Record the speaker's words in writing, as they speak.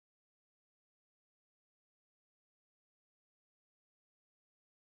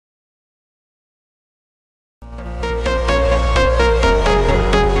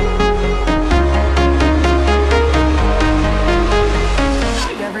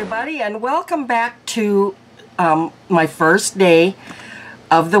everybody, and welcome back to my first day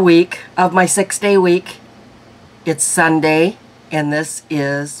of the week, of my 6-day week. It's Sunday, and this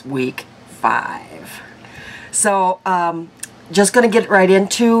is week 5. So, just going to get right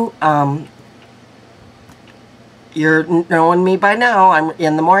into, you're knowing me by now. I'm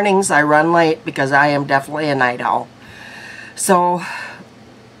in the mornings, I run late because I am definitely a night owl. So,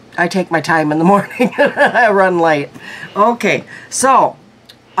 I take my time in the morning. I run late. Okay, so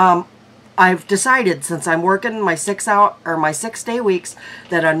I've decided, since I'm working my 6-day weeks,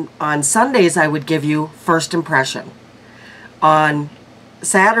 that on Sundays I would give you first impression. On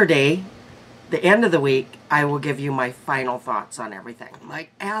Saturday, the end of the week, I will give you my final thoughts on everything. My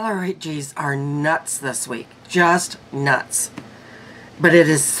allergies are nuts this week. Just nuts. But it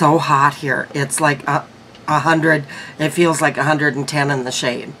is so hot here. It's like 100. It feels like 110 in the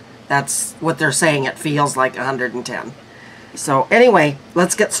shade. That's what they're saying. It feels like 110. So anyway,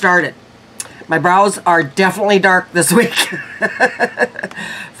 let's get started. My brows are definitely dark this week.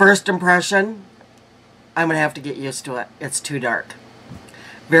 First impression, I'm going to have to get used to it. It's too dark.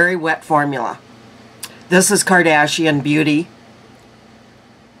 Very wet formula. This is Kardashian Beauty.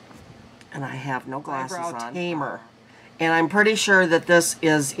 And I have no glasses on. Tamer. And I'm pretty sure that this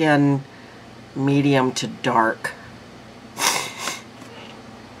is in medium to dark.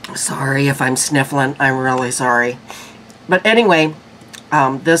 Sorry if I'm sniffling. I'm really sorry. But anyway,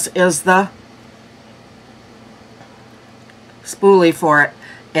 this is the spoolie for it,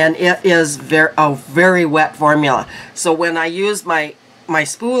 and it is very wet formula. So when I use my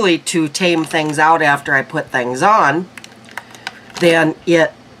spoolie to tame things out after I put things on, then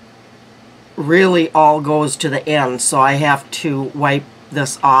it really all goes to the end. So I have to wipe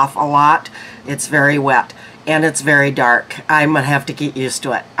this off a lot. It's very wet. And it's very dark. I'm going to have to get used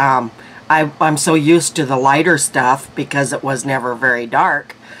to it. I'm so used to the lighter stuff because it was never very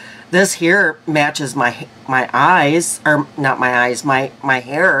dark. This here matches my eyes, or not my eyes, my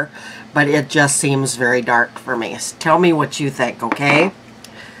hair, but it just seems very dark for me. So tell me what you think, okay?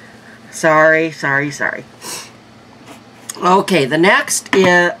 Sorry. Okay, the next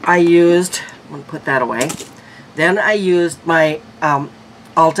is I used, I'm going to put that away. Then I used my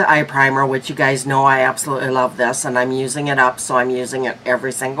Ulta Eye Primer, which you guys know I absolutely love this, and I'm using it up, so I'm using it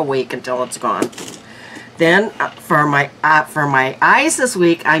every single week until it's gone. Then for my eyes this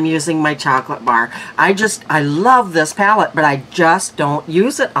week, I'm using my chocolate bar. I love this palette, but I just don't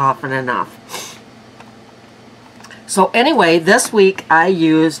use it often enough. So anyway, this week I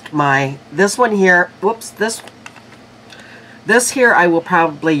used this one here. Whoops, this here I will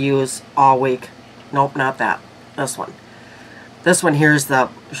probably use all week. Nope, not that. This one. This one here is the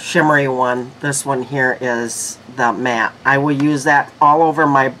shimmery one. This one here is the matte. I will use that all over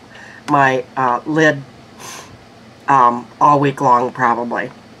my lid all week long probably.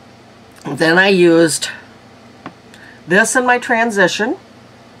 Then I used this in my transition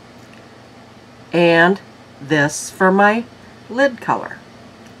and this for my lid color.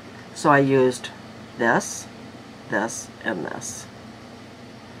 So I used this, and this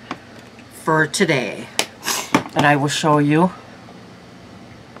for today. And I will show you.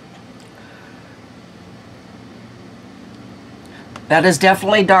 That is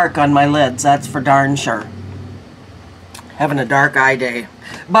definitely dark on my lids, that's for darn sure. Having a dark eye day.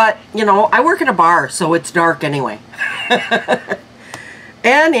 But, you know, I work in a bar, so it's dark anyway.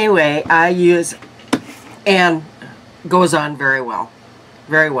 Anyway, I use, and goes on very well.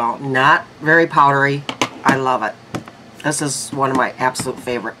 Very well. Not very powdery. I love it. This is one of my absolute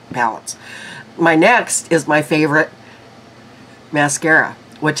favorite palettes. My next is my favorite mascara,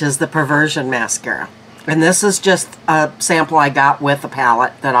 which is the Perversion Mascara. And this is just a sample I got with a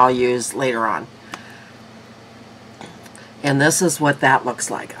palette that I'll use later on. And this is what that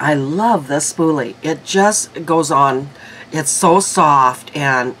looks like. I love this spoolie. It just goes on. It's so soft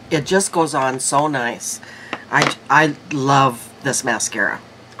and it just goes on so nice. I love this mascara.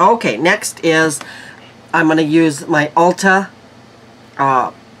 Okay, next is I'm going to use my Ulta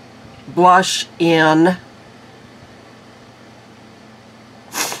blush in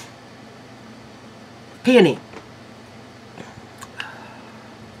Peony.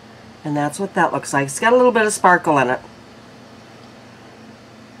 And that's what that looks like. It's got a little bit of sparkle in it.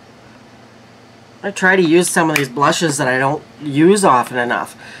 I try to use some of these blushes that I don't use often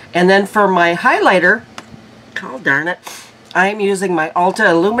enough. And then for my highlighter, oh darn it, I'm using my Ulta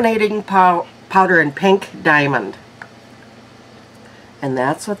Illuminating Powder in Pink Diamond. And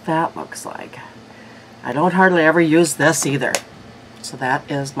that's what that looks like. I don't hardly ever use this either. So that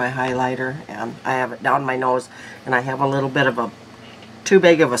is my highlighter, and I have it down my nose, and I have a little bit of a, too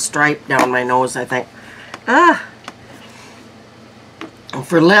big of a stripe down my nose, I think.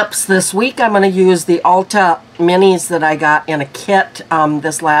 For lips this week, I'm going to use the Ulta Minis that I got in a kit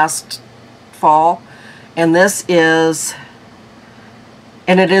this last fall. And this is,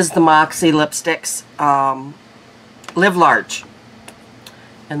 and it is the Moxie lipsticks, Live Large.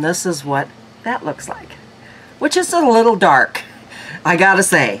 And this is what that looks like, which is a little dark. I gotta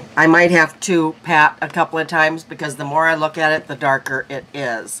say, I might have to pat a couple of times because the more I look at it, the darker it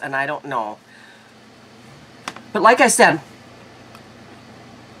is. And I don't know. But like I said,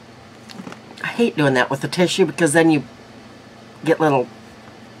 I hate doing that with the tissue because then you get little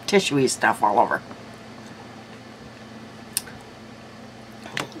tissuey stuff all over.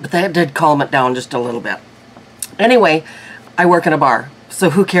 But that did calm it down just a little bit. Anyway, I work in a bar,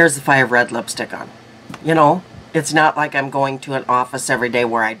 so who cares if I have red lipstick on? You know? It's not like I'm going to an office every day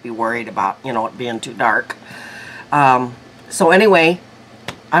where I'd be worried about, you know, it being too dark. So anyway,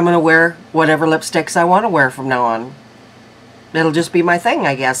 I'm going to wear whatever lipsticks I want to wear from now on. It'll just be my thing,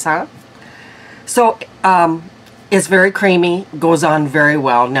 I guess, huh? So, it's very creamy, goes on very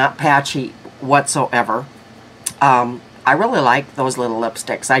well, not patchy whatsoever. I really like those little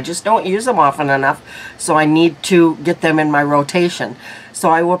lipsticks. I just don't use them often enough, so I need to get them in my rotation. So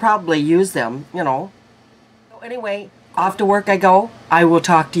I will probably use them, you know. Anyway, off to work I go. I will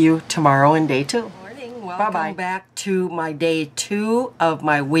talk to you tomorrow in day 2. Morning. Welcome back to my day 2 of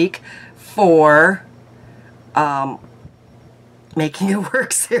my week 4 making a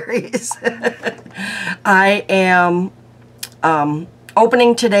work series. I am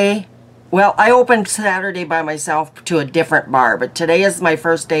opening today. Well, I opened Saturday by myself to a different bar, but today is my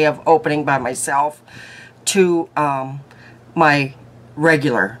first day of opening by myself to my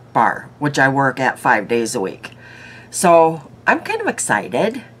regular bar, which I work at 5 days a week. So I'm kind of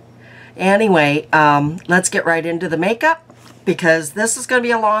excited. Anyway, let's get right into the makeup because this is going to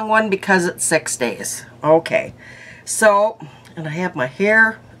be a long one because it's 6 days. Okay, so, and I have my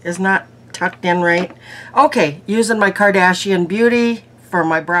hair is not tucked in right. Okay, using my Kardashian Beauty for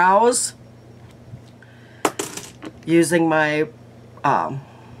my brows. Using my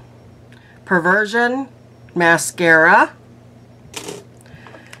Perversion mascara.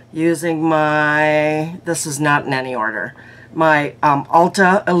 Using my, this is not in any order, my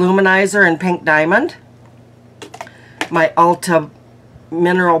Ulta Illuminizer in Pink Diamond. My Ulta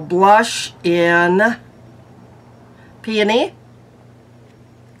Mineral Blush in Peony.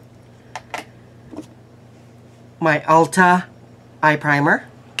 My Ulta Eye Primer.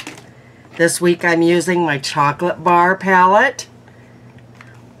 This week I'm using my Chocolate Bar palette.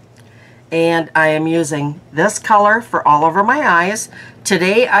 And I am using this color for all over my eyes.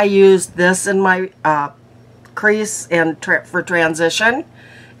 Today I used this in my crease and for transition.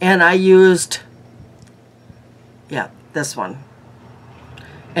 And I used, yeah, this one.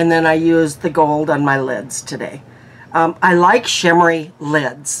 And then I used the gold on my lids today. I like shimmery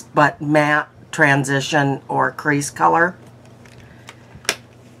lids, but matte transition or crease color.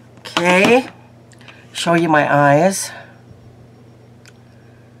 Okay, show you my eyes.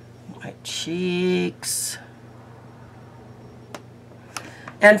 My cheeks.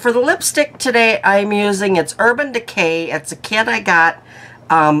 And for the lipstick today, I'm using, it's Urban Decay. It's a kit I got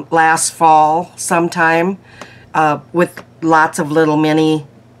last fall sometime with lots of little mini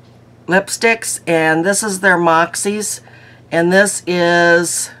lipsticks. And this is their Moxies. And this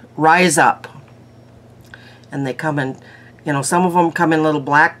is Rise Up. And they come in, you know, some of them come in little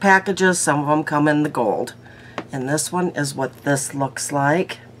black packages, some of them come in the gold. And this one is what this looks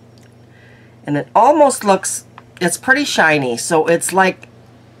like. And it almost looks, it's pretty shiny, so it's like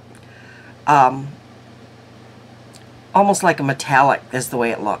almost like a metallic is the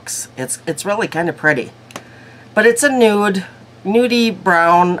way it looks. It's really kind of pretty. But it's a nudie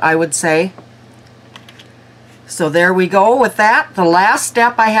brown, I would say. So there we go with that. The last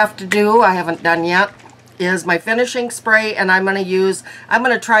step I have to do, I haven't done yet, is my finishing spray, and I'm going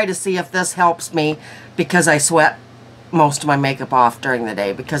to try to see if this helps me because I sweat most of my makeup off during the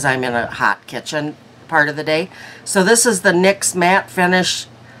day because I'm in a hot kitchen part of the day. So this is the NYX Matte Finish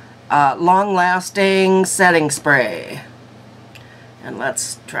Long Lasting Setting Spray. And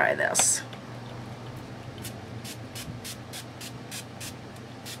let's try this.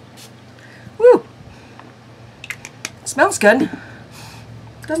 Woo! Smells good.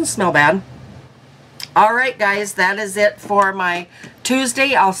 Doesn't smell bad. Alright guys, that is it for my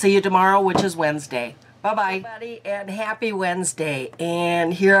Tuesday. I'll see you tomorrow, which is Wednesday. Bye-bye, everybody, and happy Wednesday.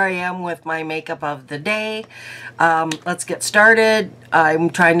 And here I am with my makeup of the day. Let's get started. I'm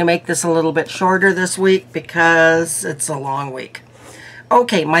trying to make this a little bit shorter this week because it's a long week.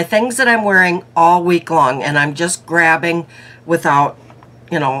 Okay, my things that I'm wearing all week long, and I'm just grabbing without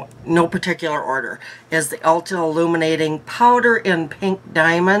you know, no particular order, is the Ulta Illuminating Powder in Pink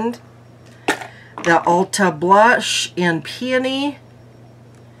Diamond, the Ulta Blush in Peony,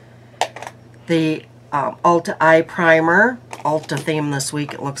 the Ulta Eye Primer, Ulta theme this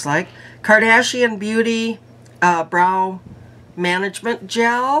week it looks like, Kardashian Beauty Brow Management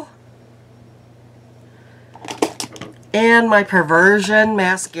Gel, and my Perversion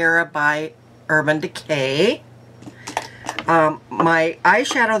Mascara by Urban Decay. My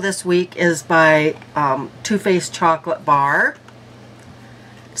eyeshadow this week is by Too Faced Chocolate Bar.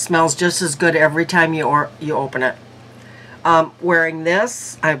 Smells just as good every time you open it. Wearing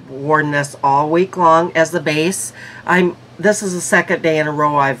this, I've worn this all week long as the base. This is the second day in a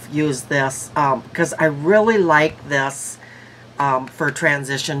row I've used this because I really like this for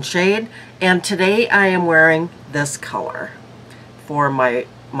transition shade. And today I am wearing this color for my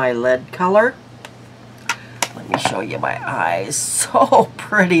lid color. Let me show you my eyes. So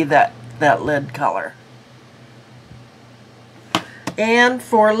pretty, that lid color. And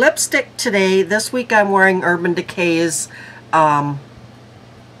for lipstick today, this week I'm wearing Urban Decay's little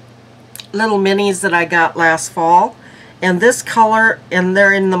minis that I got last fall. And this color, and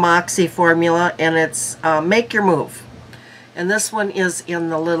they're in the Moxie formula, and it's Make Your Move. And this one is in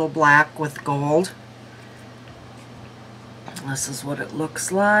the little black with gold. This is what it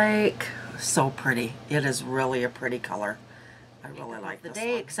looks like. So pretty. It is really a pretty color. I really like this one.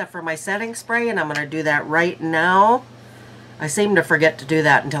 Except for my setting spray, and I'm going to do that right now. I seem to forget to do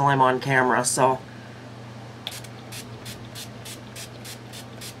that until I'm on camera, so.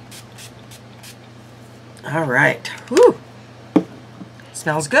 All right. Whew.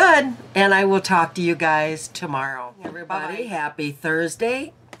 Smells good. And I will talk to you guys tomorrow. Everybody, happy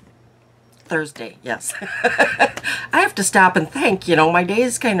Thursday. Thursday, yes. I have to stop and think, you know, my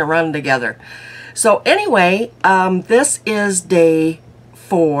days kind of run together. So anyway, this is day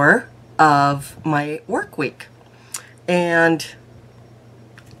 4 of my work week. And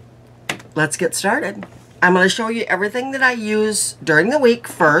let's get started. I'm going to show you everything that I use during the week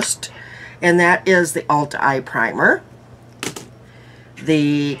first. And that is the Ulta Eye Primer,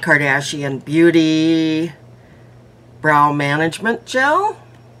 the Kardashian Beauty Brow Management Gel,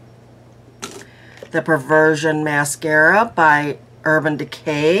 the Perversion Mascara by Urban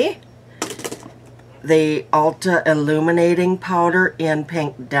Decay, the Ulta Illuminating Powder in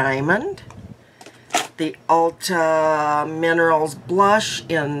Pink Diamond, the Ulta Minerals Blush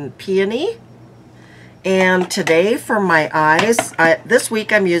in Peony, and today for my eyes, this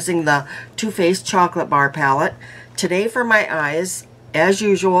week I'm using the Too Faced Chocolate Bar palette. Today for my eyes, as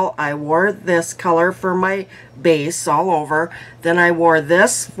usual, I wore this color for my base all over. Then I wore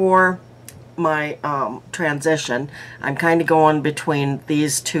this for my transition. I'm kind of going between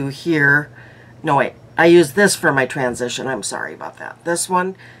these two here. No, wait. I use this for my transition. I'm sorry about that. This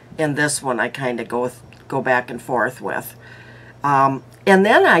one and this one I kind of go back and forth with. And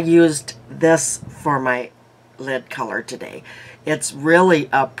then I used this for my lid color today. It's really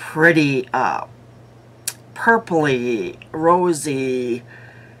a pretty purpley, rosy,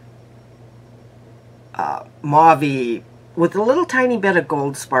 mauvey with a little tiny bit of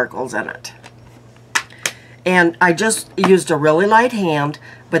gold sparkles in it. And I just used a really light hand,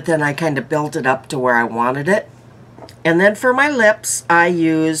 but then I kind of built it up to where I wanted it. And then for my lips, I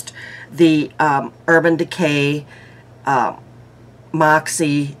used the Urban Decay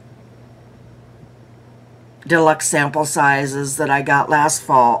Moxie Deluxe sample sizes that I got last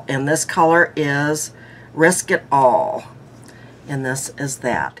fall. And this color is Risk It All. And this is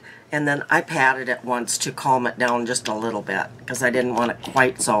that. And then I patted it once to calm it down just a little bit because I didn't want it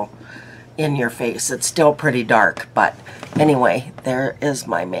quite so in your face. It's still pretty dark, but anyway, there is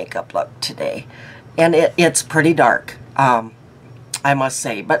my makeup look today. And it's pretty dark, I must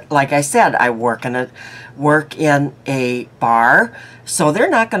say. But like I said, I work in a bar, so they're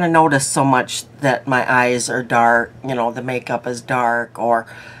not going to notice so much that my eyes are dark, you know, the makeup is dark, or,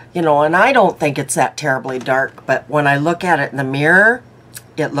 you know, and I don't think it's that terribly dark, but when I look at it in the mirror,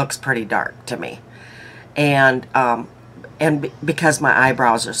 it looks pretty dark to me. And because my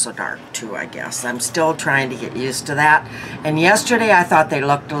eyebrows are so dark too, I guess. I'm still trying to get used to that. And yesterday I thought they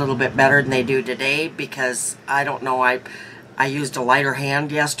looked a little bit better than they do today because, I don't know, I used a lighter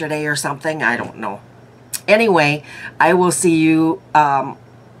hand yesterday or something. I don't know. Anyway, I will see you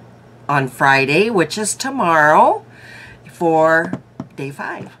on Friday, which is tomorrow, for day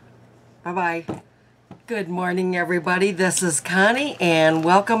 5. Bye-bye. Good morning, everybody. This is Connie, and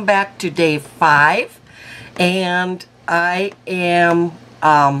welcome back to day 5. And I am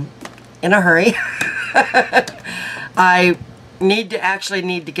in a hurry. I actually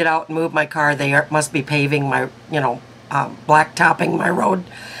need to get out and move my car. They must be paving my, you know, blacktopping my road,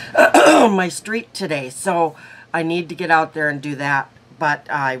 my street today. So I need to get out there and do that. But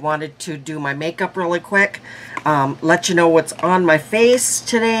I wanted to do my makeup really quick. Let you know what's on my face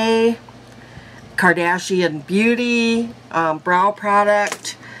today. Kardashian Beauty brow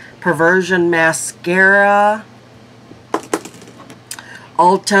product, Perversion mascara,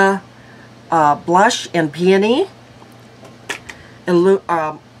 Ulta blush and peony,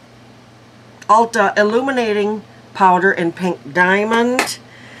 Ulta illuminating powder in pink diamond,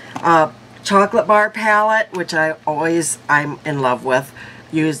 chocolate bar palette, which I'm in love with.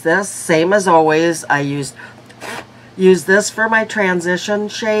 Use this, same as always. I use this for my transition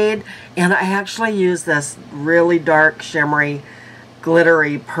shade, and I actually use this really dark, shimmery,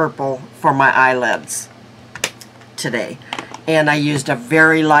 glittery purple for my eyelids today. And I used a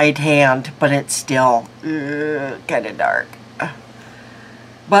very light hand, but it's still kind of dark.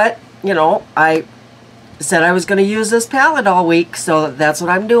 But, you know, I said I was going to use this palette all week, so that's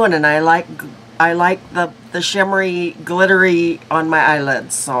what I'm doing, and I like the shimmery, glittery on my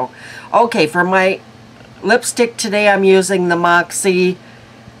eyelids. So, okay, for my lipstick today, I'm using the Moxie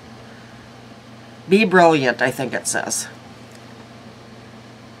Be Brilliant, I think it says.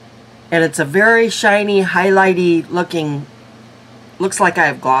 And it's a very shiny, highlighty looking, looks like I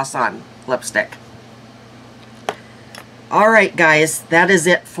have gloss on lipstick. Alright guys, that is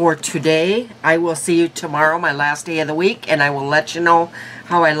it for today. I will see you tomorrow, my last day of the week, and I will let you know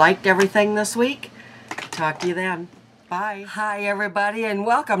how I liked everything this week. Talk to you then. Bye. Hi everybody, and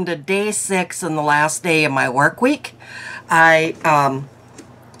welcome to day 6 and the last day of my work week.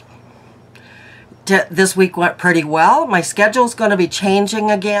 This week went pretty well. My schedule's going to be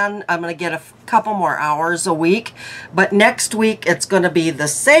changing again. I'm going to get a couple more hours a week, but next week it's going to be the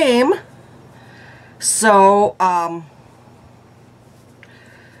same. So,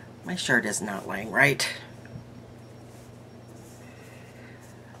 my shirt is not laying right.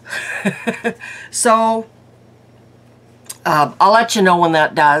 So, I'll let you know when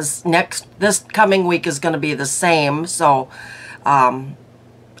that does. This coming week is going to be the same, so I'll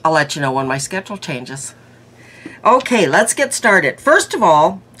let you know when my schedule changes. Okay, let's get started. First of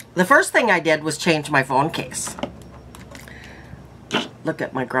all, the first thing I did was change my phone case. Look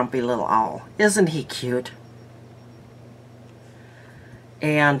at my grumpy little owl. Isn't he cute?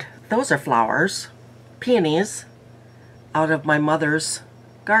 And those are flowers, peonies, out of my mother's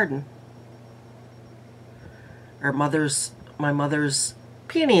garden. Or my mother's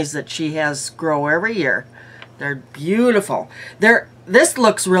peonies that she has grow every year. They're beautiful. This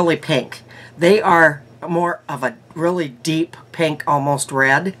looks really pink. They are more of a really deep pink, almost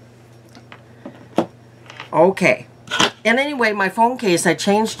red. Okay. And anyway, my phone case, I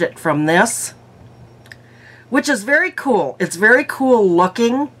changed it from this, which is very cool. It's very cool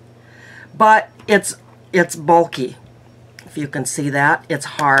looking, but it's bulky. If you can see that, it's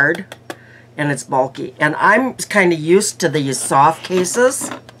hard and it's bulky. And I'm kind of used to these soft cases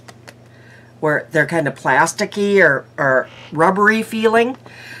where they're kind of plasticky or rubbery feeling.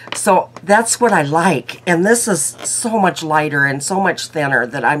 So that's what I like. And this is so much lighter and so much thinner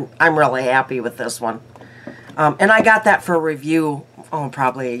that I'm really happy with this one. And I got that for a review,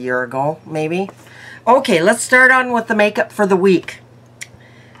 probably a year ago, maybe. Okay, let's start on with the makeup for the week.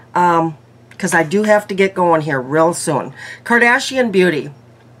 Because I do have to get going here real soon. Kardashian Beauty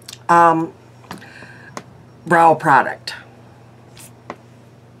brow product.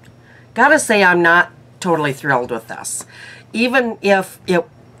 Gotta say, I'm not totally thrilled with this. Even if it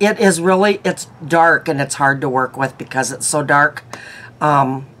is really, it's dark and it's hard to work with because it's so dark.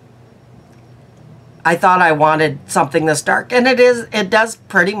 I thought I wanted something this dark, and it does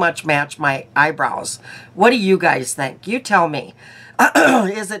pretty much match my eyebrows. What do you guys think? You tell me.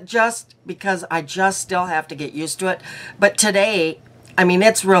 Is it just because I just still have to get used to it? But today, I mean,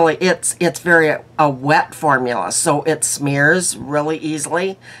 it's very a wet formula, so it smears really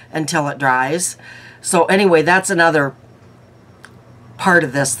easily until it dries. So anyway, that's another part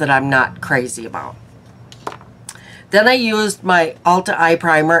of this that I'm not crazy about. Then I used my Ulta eye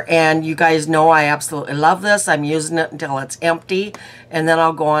primer, and you guys know I absolutely love this. I'm using it until it's empty, and then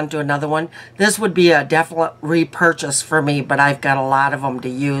I'll go on to another one. This would be a definite repurchase for me, but I've got a lot of them to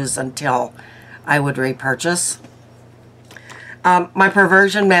use until I would repurchase. My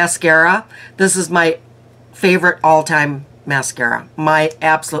Perversion mascara. This is my favorite all-time mascara. My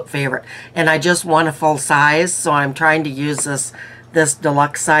absolute favorite. And I just want a full size, so I'm trying to use this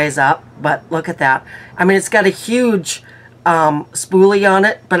deluxe size up. But look at that. I mean, it's got a huge spoolie on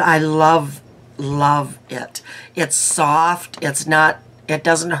it, but I love it. It's soft. It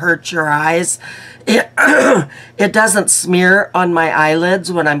doesn't hurt your eyes. It doesn't smear on my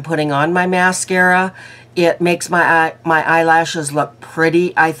eyelids when I'm putting on my mascara. It makes my eyelashes look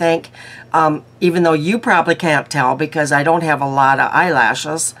pretty, I think. Even though you probably can't tell because I don't have a lot of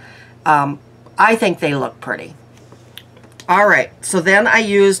eyelashes. I think they look pretty. Alright, so then I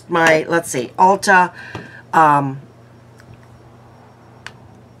used my, let's see, Ulta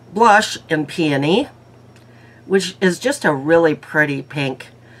blush in Peony, which is just a really pretty pink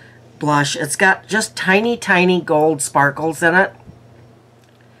blush. It's got just tiny, tiny gold sparkles in it.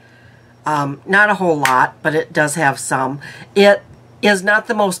 Not a whole lot, but it does have some. It is not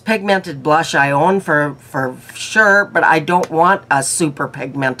the most pigmented blush I own for sure, but I don't want a super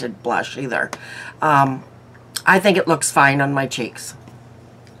pigmented blush either. I think it looks fine on my cheeks.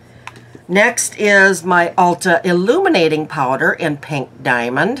 Next is my Ulta Illuminating Powder in Pink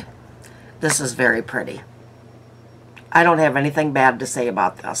Diamond. This is very pretty. I don't have anything bad to say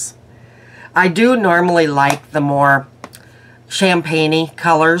about this. I do normally like the more champagne-y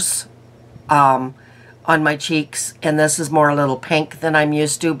colors on my cheeks, and this is more a little pink than I'm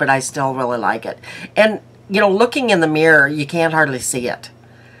used to, but I still really like it. And, you know, looking in the mirror, you can't hardly see it.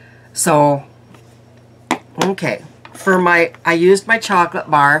 So, okay. I used my chocolate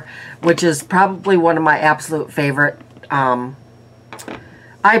bar, which is probably one of my absolute favorite eye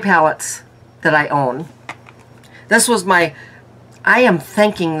palettes that I own. This was I am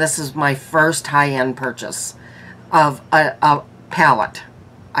thinking this is my first high-end purchase of a palette.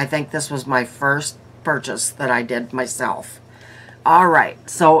 I think this was my first purchase that I did myself. Alright,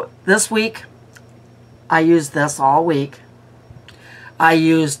 so this week, I used this all week. I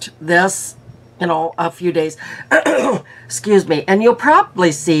used this, you know, a few days. Excuse me. And you'll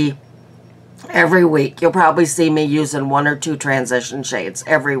probably see every week, you'll probably see me using 1 or 2 transition shades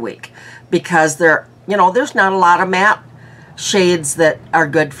every week. Because you know, there's not a lot of matte shades that are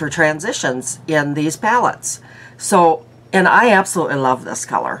good for transitions in these palettes. So, and I absolutely love this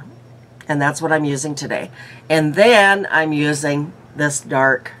color. And that's what I'm using today. And then I'm using this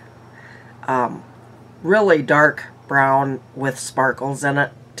dark, really dark brown with sparkles in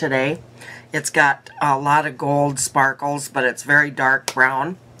it today. It's got a lot of gold sparkles, but it's very dark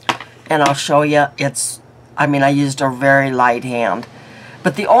brown. And I'll show you, I mean, I used a very light hand.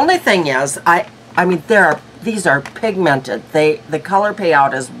 But the only thing is, I mean, these are pigmented. The color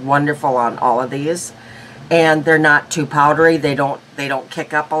payout is wonderful on all of these. And they're not too powdery. They don't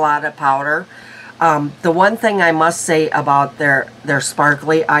kick up a lot of powder. The one thing I must say about their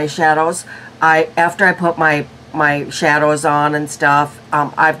sparkly eyeshadows, after I put my shadows on and stuff,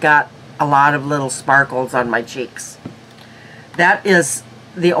 I've got a lot of little sparkles on my cheeks. That is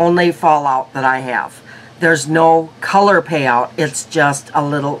the only fallout that I have. There's no color payout. It's just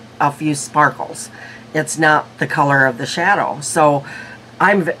a few sparkles. It's not the color of the shadow. So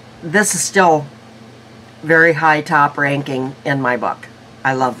this is still very high top ranking in my book.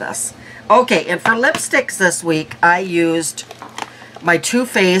 I love this. Okay, and for lipsticks this week, I used my Too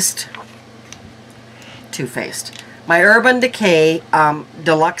Faced, my Urban Decay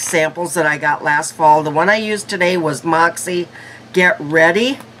deluxe samples that I got last fall. The one I used today was Moxie Get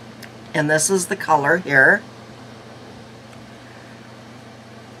Ready, and this is the color here.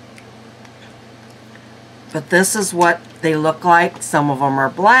 But this is what they look like. Some of them are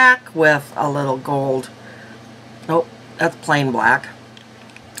black with a little gold. Nope, that's plain black.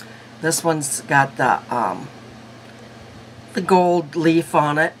 This one's got the gold leaf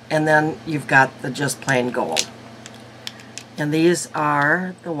on it, and then you've got the just plain gold. And these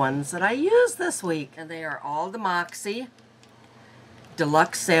are the ones that I used this week. And they are all the Moxie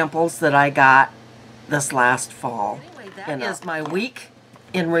deluxe samples that I got this last fall. Anyway, that is my week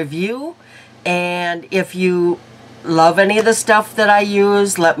in review. And if you love any of the stuff that I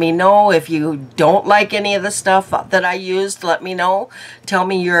use, let me know. If you don't like any of the stuff that I used, let me know. Tell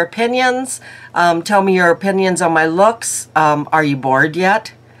me your opinions. Tell me your opinions on my looks. Are you bored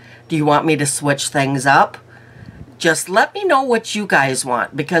yet? Do you want me to switch things up? Just let me know what you guys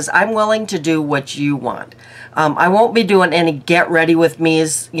want, because I'm willing to do what you want. I won't be doing any get ready with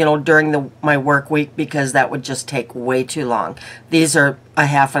me's, you know, during my work week, because that would just take way too long. These are a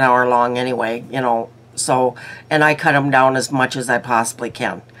half an hour long anyway, you know, so, and I cut them down as much as I possibly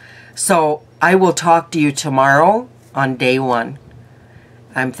can. So I will talk to you tomorrow on day 1.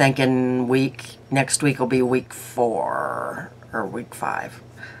 I'm thinking next week will be week 4 or week 5.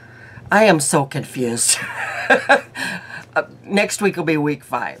 I am so confused. Next week will be week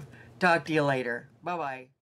 5. Talk to you later. Bye-bye.